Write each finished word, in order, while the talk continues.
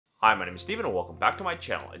Hi, my name is Steven and welcome back to my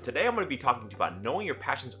channel, and today I'm going to be talking to you about knowing your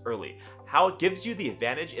passions early, how it gives you the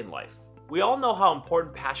advantage in life. We all know how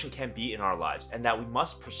important passion can be in our lives and that we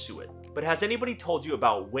must pursue it. But has anybody told you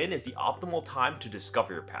about when is the optimal time to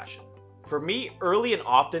discover your passion? For me, early and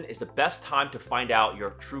often is the best time to find out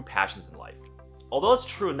your true passions in life. Although it's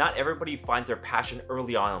true not everybody finds their passion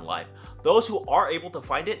early on in life, those who are able to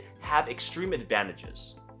find it have extreme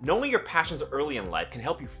advantages. Knowing your passions early in life can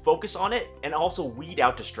help you focus on it and also weed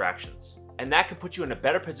out distractions. And that can put you in a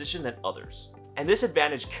better position than others. And this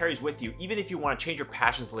advantage carries with you even if you want to change your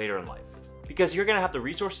passions later in life. Because you're going to have the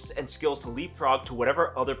resources and skills to leapfrog to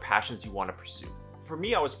whatever other passions you want to pursue. For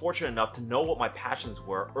me, I was fortunate enough to know what my passions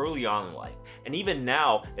were early on in life. And even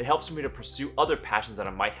now, it helps me to pursue other passions that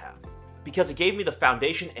I might have. Because it gave me the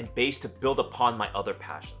foundation and base to build upon my other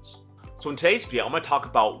passions. So in today's video, I'm going to talk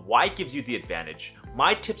about why it gives you the advantage,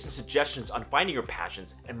 my tips and suggestions on finding your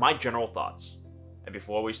passions, and my general thoughts. And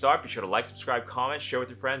before we start, be sure to like, subscribe, comment, share with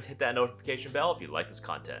your friends, hit that notification bell if you like this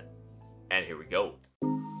content. And here we go.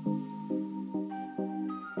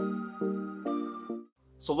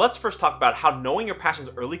 So let's first talk about how knowing your passions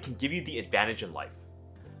early can give you the advantage in life.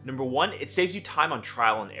 Number one, it saves you time on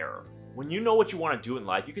trial and error. When you know what you want to do in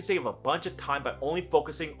life, you can save a bunch of time by only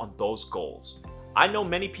focusing on those goals. I know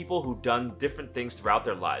many people who've done different things throughout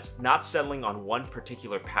their lives, not settling on one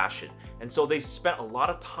particular passion, and so they spent a lot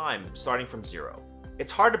of time starting from zero.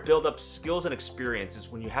 It's hard to build up skills and experiences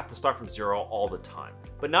when you have to start from zero all the time.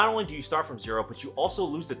 But not only do you start from zero, but you also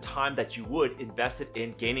lose the time that you would invested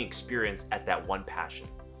in gaining experience at that one passion.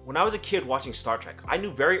 When I was a kid watching Star Trek, I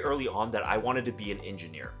knew very early on that I wanted to be an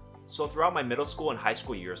engineer. So throughout my middle school and high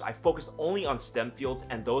school years, I focused only on STEM fields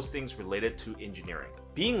and those things related to engineering.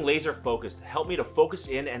 Being laser focused helped me to focus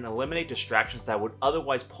in and eliminate distractions that would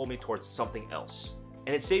otherwise pull me towards something else.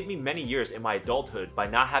 And it saved me many years in my adulthood by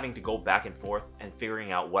not having to go back and forth and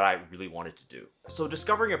figuring out what I really wanted to do. So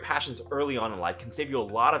discovering your passions early on in life can save you a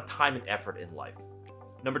lot of time and effort in life.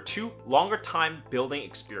 Number two, longer time building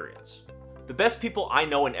experience. The best people I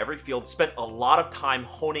know in every field spend a lot of time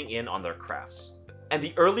honing in on their crafts. And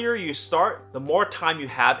the earlier you start, the more time you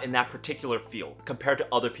have in that particular field compared to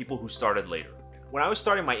other people who started later. When I was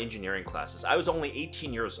starting my engineering classes, I was only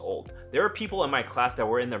 18 years old. There were people in my class that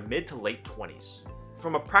were in their mid to late 20s.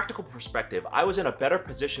 From a practical perspective, I was in a better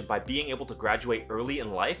position by being able to graduate early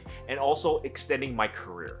in life and also extending my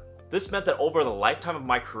career. This meant that over the lifetime of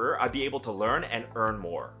my career, I'd be able to learn and earn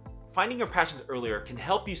more. Finding your passions earlier can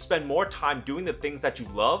help you spend more time doing the things that you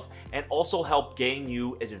love and also help gain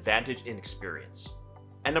you an advantage in experience.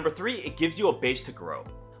 And number three, it gives you a base to grow.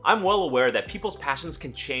 I'm well aware that people's passions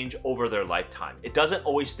can change over their lifetime. It doesn't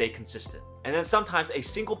always stay consistent. And then sometimes a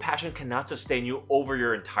single passion cannot sustain you over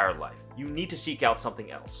your entire life. You need to seek out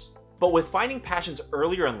something else. But with finding passions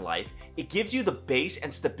earlier in life, it gives you the base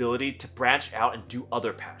and stability to branch out and do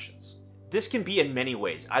other passions. This can be in many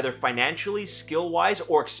ways, either financially, skill-wise,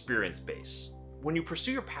 or experience-based. When you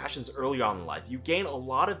pursue your passions early on in life, you gain a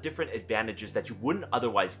lot of different advantages that you wouldn't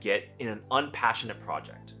otherwise get in an unpassionate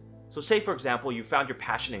project. So say for example, you found your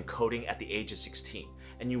passion in coding at the age of 16,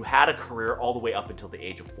 and you had a career all the way up until the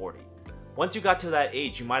age of 40. Once you got to that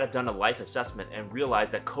age, you might have done a life assessment and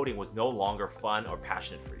realized that coding was no longer fun or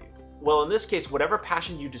passionate for you. Well, in this case, whatever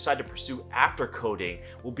passion you decide to pursue after coding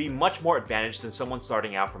will be much more advantaged than someone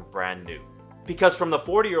starting out from brand new. Because from the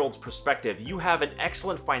 40-year-old's perspective, you have an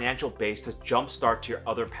excellent financial base to jumpstart to your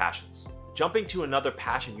other passions. Jumping to another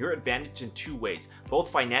passion, you're advantaged in two ways, both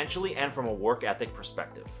financially and from a work ethic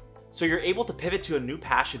perspective. So you're able to pivot to a new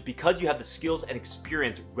passion because you have the skills and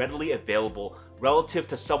experience readily available relative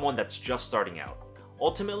to someone that's just starting out.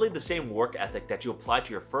 Ultimately, the same work ethic that you apply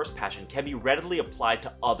to your first passion can be readily applied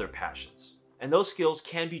to other passions. And those skills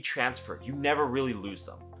can be transferred, you never really lose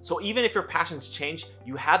them. So even if your passions change,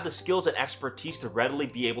 you have the skills and expertise to readily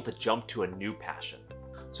be able to jump to a new passion.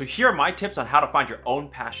 So here are my tips on how to find your own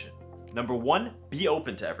passion. Number one, be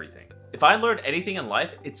open to everything. If I learned anything in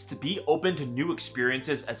life, it's to be open to new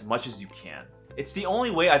experiences as much as you can. It's the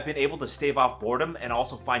only way I've been able to stave off boredom and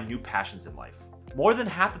also find new passions in life. More than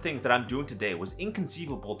half the things that I'm doing today was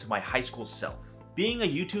inconceivable to my high school self. Being a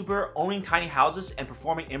YouTuber, owning tiny houses, and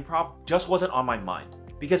performing improv just wasn't on my mind.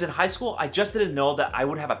 Because in high school, I just didn't know that I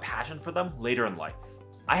would have a passion for them later in life.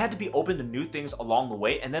 I had to be open to new things along the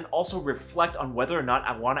way and then also reflect on whether or not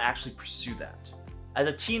I want to actually pursue that. As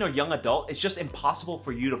a teen or young adult, it's just impossible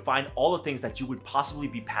for you to find all the things that you would possibly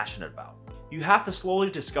be passionate about. You have to slowly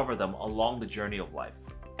discover them along the journey of life.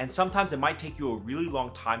 And sometimes it might take you a really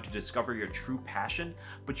long time to discover your true passion,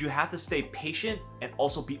 but you have to stay patient and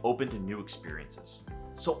also be open to new experiences.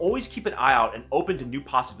 So always keep an eye out and open to new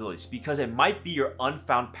possibilities because it might be your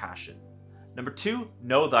unfound passion. Number 2,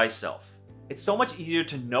 know thyself. It's so much easier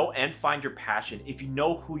to know and find your passion if you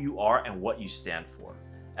know who you are and what you stand for.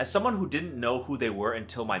 As someone who didn't know who they were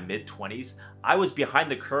until my mid-20s, I was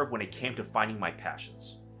behind the curve when it came to finding my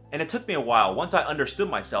passions. And it took me a while once I understood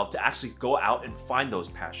myself to actually go out and find those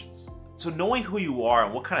passions. So knowing who you are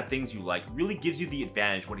and what kind of things you like really gives you the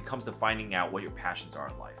advantage when it comes to finding out what your passions are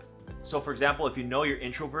in life. So for example, if you know you're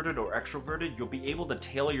introverted or extroverted, you'll be able to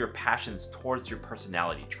tailor your passions towards your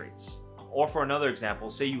personality traits. Or for another example,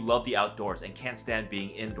 say you love the outdoors and can't stand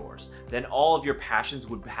being indoors, then all of your passions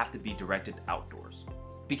would have to be directed outdoors.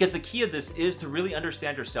 Because the key of this is to really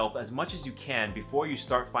understand yourself as much as you can before you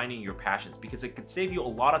start finding your passions, because it could save you a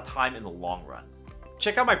lot of time in the long run.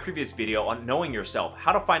 Check out my previous video on knowing yourself,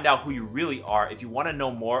 how to find out who you really are if you want to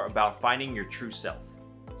know more about finding your true self.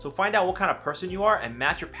 So find out what kind of person you are and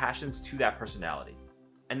match your passions to that personality.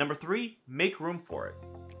 And number 3, make room for it.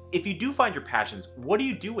 If you do find your passions, what do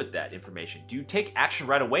you do with that information? Do you take action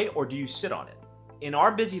right away or do you sit on it? In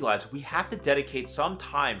our busy lives, we have to dedicate some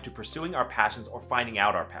time to pursuing our passions or finding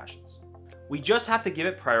out our passions. We just have to give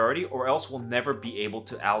it priority or else we'll never be able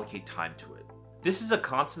to allocate time to it. This is a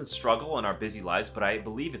constant struggle in our busy lives, but I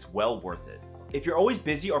believe it's well worth it. If you're always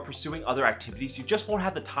busy or pursuing other activities, you just won't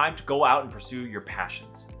have the time to go out and pursue your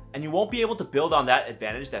passions. And you won't be able to build on that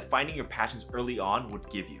advantage that finding your passions early on would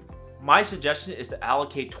give you. My suggestion is to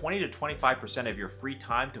allocate 20 to 25% of your free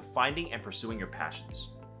time to finding and pursuing your passions.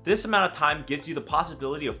 This amount of time gives you the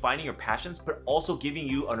possibility of finding your passions, but also giving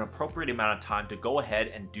you an appropriate amount of time to go ahead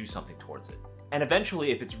and do something towards it. And eventually,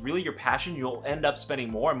 if it's really your passion, you'll end up spending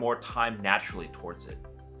more and more time naturally towards it.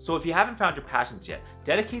 So if you haven't found your passions yet,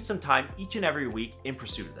 dedicate some time each and every week in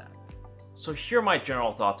pursuit of that. So here are my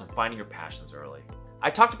general thoughts on finding your passions early. I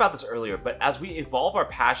talked about this earlier, but as we evolve our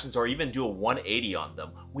passions or even do a 180 on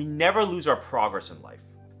them, we never lose our progress in life.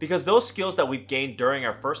 Because those skills that we've gained during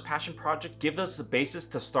our first passion project give us the basis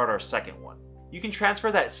to start our second one. You can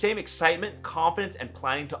transfer that same excitement, confidence, and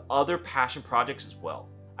planning to other passion projects as well.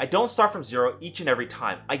 I don't start from zero each and every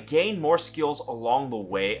time. I gain more skills along the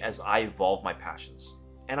way as I evolve my passions.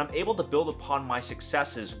 And I'm able to build upon my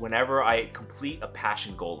successes whenever I complete a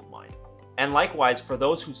passion goal of mine. And likewise, for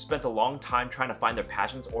those who've spent a long time trying to find their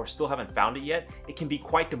passions or still haven't found it yet, it can be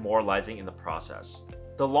quite demoralizing in the process.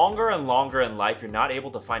 The longer and longer in life you're not able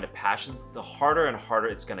to find a passion, the harder and harder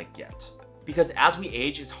it's gonna get. Because as we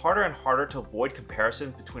age, it's harder and harder to avoid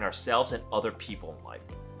comparisons between ourselves and other people in life.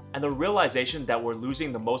 And the realization that we're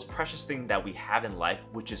losing the most precious thing that we have in life,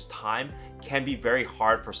 which is time, can be very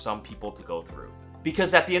hard for some people to go through.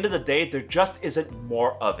 Because at the end of the day, there just isn't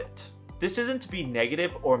more of it. This isn't to be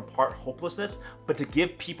negative or impart hopelessness, but to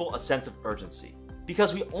give people a sense of urgency.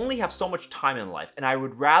 Because we only have so much time in life, and I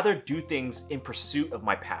would rather do things in pursuit of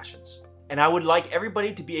my passions. And I would like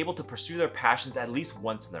everybody to be able to pursue their passions at least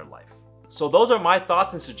once in their life. So those are my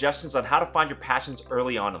thoughts and suggestions on how to find your passions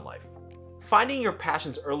early on in life. Finding your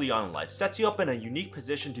passions early on in life sets you up in a unique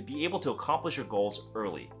position to be able to accomplish your goals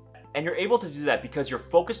early. And you're able to do that because you're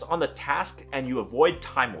focused on the task and you avoid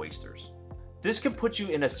time wasters. This can put you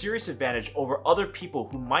in a serious advantage over other people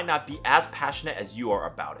who might not be as passionate as you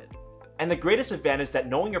are about it. And the greatest advantage that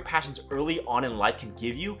knowing your passions early on in life can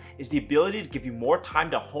give you is the ability to give you more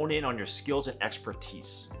time to hone in on your skills and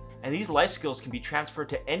expertise. And these life skills can be transferred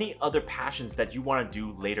to any other passions that you want to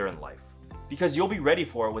do later in life. Because you'll be ready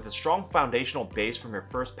for it with a strong foundational base from your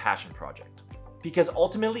first passion project. Because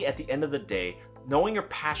ultimately, at the end of the day, knowing your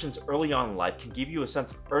passions early on in life can give you a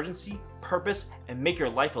sense of urgency, purpose, and make your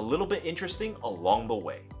life a little bit interesting along the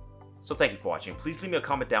way. So thank you for watching. Please leave me a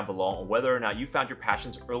comment down below on whether or not you found your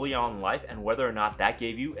passions early on in life and whether or not that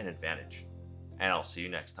gave you an advantage. And I'll see you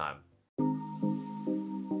next time.